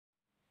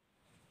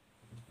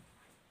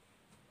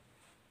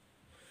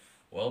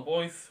Well,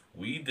 boys,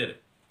 we did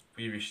it.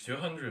 We reached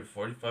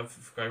 245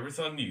 subscribers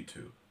on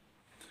YouTube.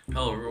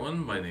 Hello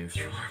everyone, my name is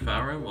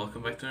Power and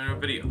welcome back to another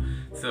video.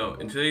 So,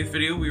 in today's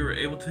video, we were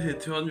able to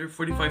hit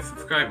 245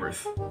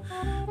 subscribers.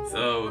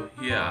 So,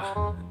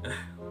 yeah.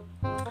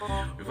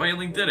 We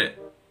finally did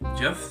it.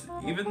 Just,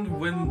 even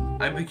when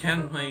I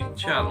began my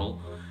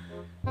channel,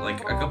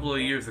 like a couple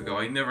of years ago,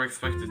 I never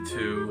expected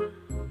to,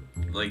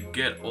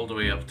 get all the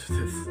way up to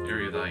this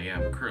area that I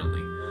am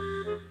currently.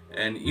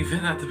 And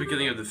even at the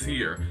beginning of this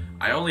year,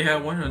 I only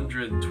had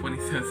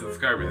 127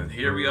 subscribers, and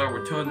here we are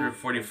with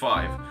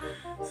 245.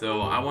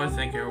 So I want to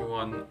thank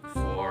everyone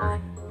for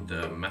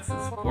the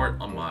massive support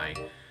on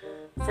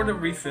the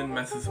recent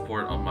massive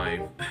support on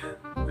my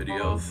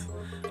videos.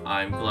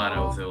 I'm glad I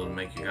was able to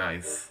make you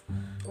guys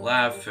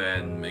laugh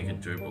and make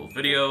enjoyable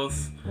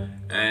videos,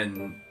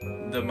 and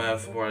the amount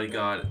of support I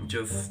got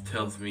just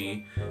tells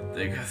me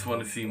that you guys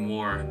want to see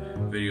more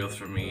videos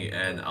from me,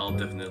 and I'll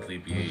definitely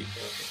be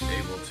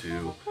able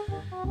to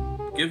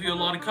give you a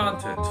lot of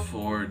content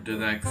for the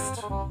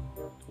next,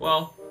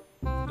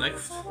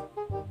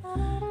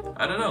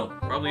 I don't know,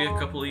 probably a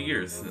couple of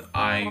years.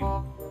 I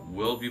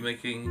will be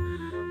making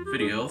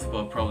videos,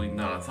 but probably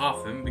not as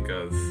often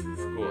because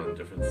school and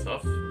different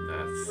stuff.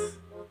 That's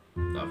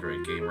not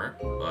very gamer,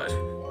 but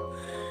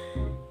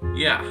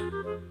yeah.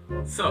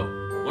 So,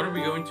 what are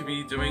we going to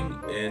be doing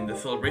in the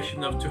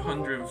celebration of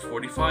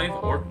 245,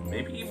 or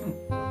maybe even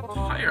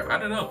higher? I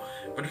don't know.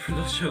 But for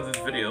the show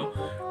this video,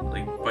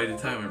 by the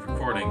time I'm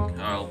recording,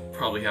 I'll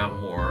probably have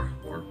more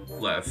or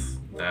less.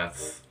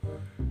 That's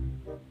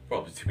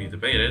probably to be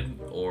debated,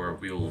 or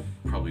we'll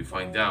probably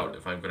find out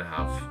if I'm gonna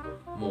have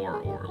more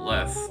or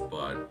less,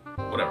 but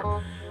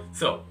whatever.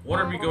 So, what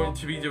are we going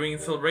to be doing in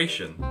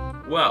celebration?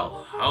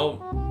 Well,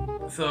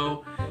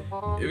 so,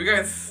 if you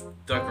guys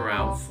stuck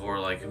around for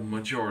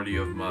majority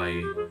of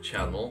my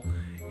channel,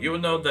 you will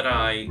know that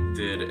I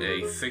did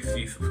a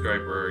 60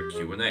 subscriber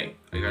Q&A.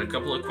 I got a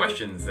couple of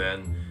questions,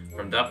 and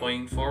from that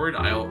point forward,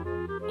 I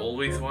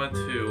always wanted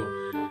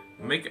to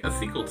make a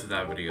sequel to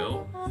that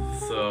video.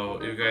 So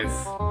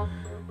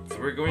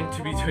we're going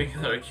to be doing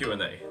another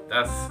Q&A.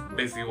 That's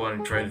basically what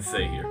I'm trying to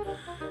say here.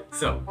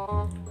 So,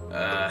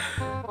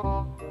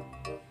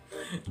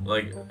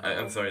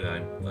 I'm sorry that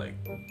I'm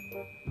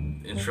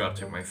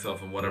interrupting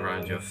myself and whatever.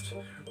 I'm just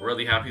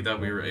really happy that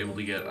we were able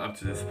to get up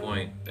to this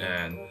point,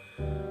 and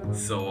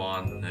so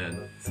on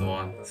and so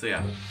on. So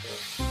yeah,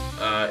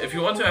 if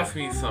you want to ask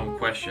me some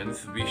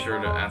questions, be sure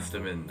to ask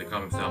them in the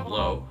comments down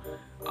below.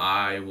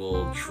 I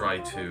will try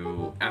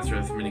to answer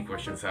as many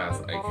questions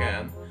as I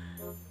can.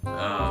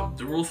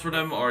 The rules for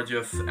them are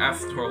just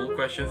ask normal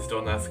questions,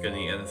 don't ask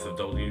any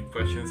NSFW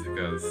questions,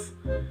 because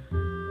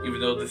even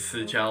though this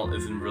channel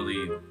isn't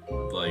really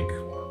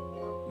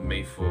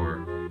made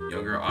for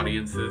younger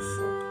audiences,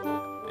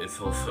 it's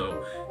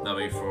also not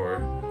made for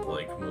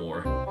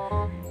more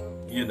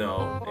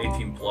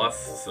 18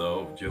 plus,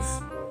 so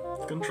just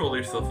control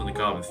yourself in the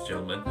comments,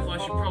 gentlemen. So I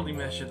should probably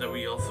mention that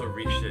we also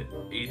reached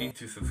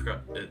 82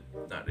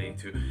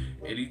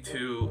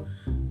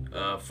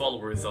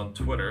 followers on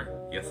Twitter.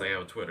 Yes, I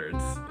have a Twitter.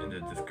 It's in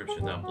the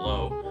description down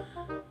below.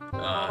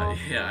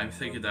 Yeah, I'm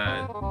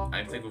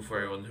thankful for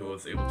everyone who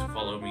was able to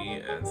follow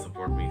me and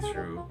support me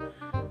through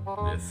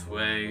this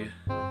way,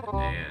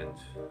 and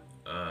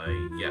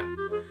yeah.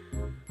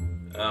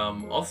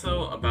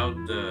 Also about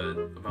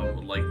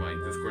my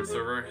Discord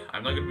server,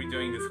 I'm not gonna be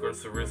doing Discord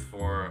servers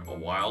for a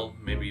while.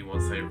 Maybe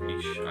once I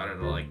reach, I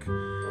don't know,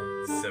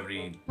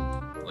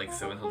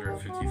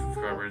 750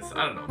 subscribers.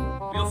 I don't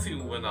know. We'll see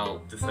when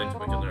I'll decide to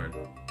make another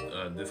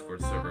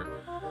Discord server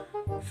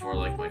for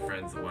my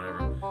friends or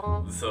whatever.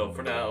 So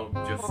for now,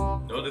 just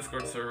no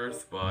Discord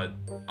servers, but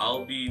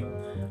I'll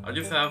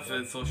just have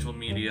social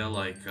media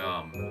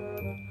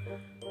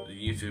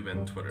YouTube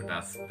and Twitter.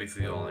 That's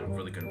basically all I'm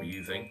really gonna be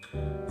using.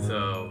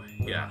 So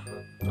yeah.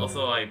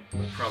 Also, I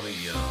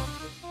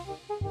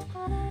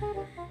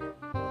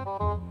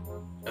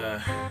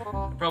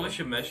probably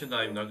should mention that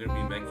I'm not gonna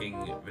be making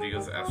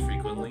videos as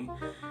frequently,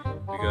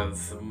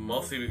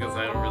 mostly because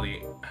I don't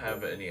really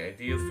have any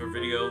ideas for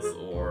videos,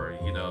 or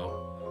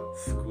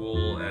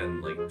school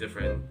and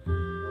different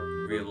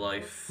real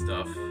life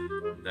stuff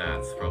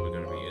that's probably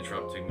gonna be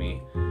interrupting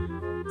me.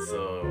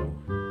 So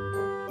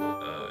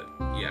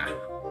yeah.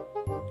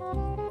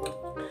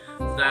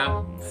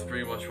 That's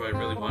pretty much what I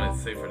really wanted to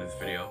say for this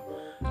video.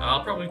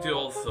 I'll probably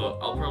do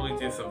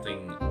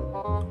something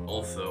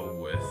also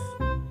with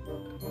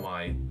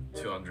my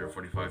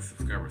 245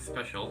 subscriber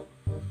special.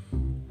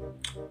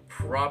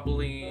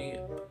 Probably,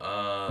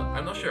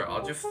 I'm not sure.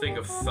 I'll just think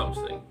of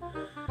something.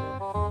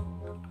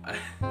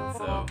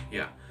 So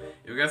yeah,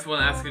 if you guys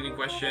want to ask any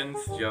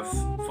questions, just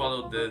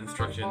follow the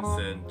instructions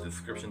in the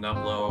description down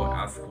below.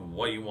 Ask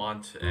what you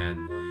want,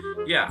 and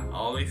yeah,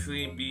 I'll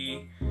obviously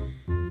be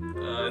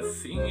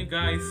seeing you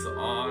guys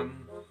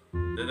on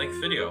the next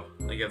video,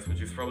 I guess,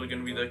 which is probably going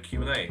to be the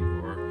Q&A,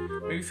 or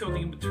maybe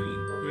something in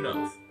between, who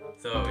knows.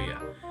 So yeah,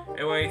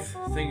 anyways,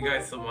 thank you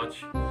guys so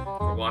much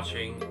for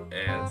watching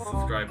and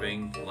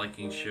subscribing,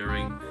 liking,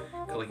 sharing,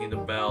 clicking the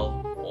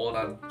bell, all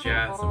that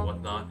jazz and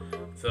whatnot.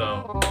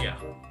 So, yeah.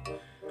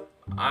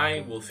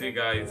 I will see you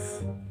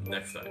guys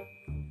next time.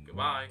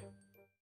 Goodbye.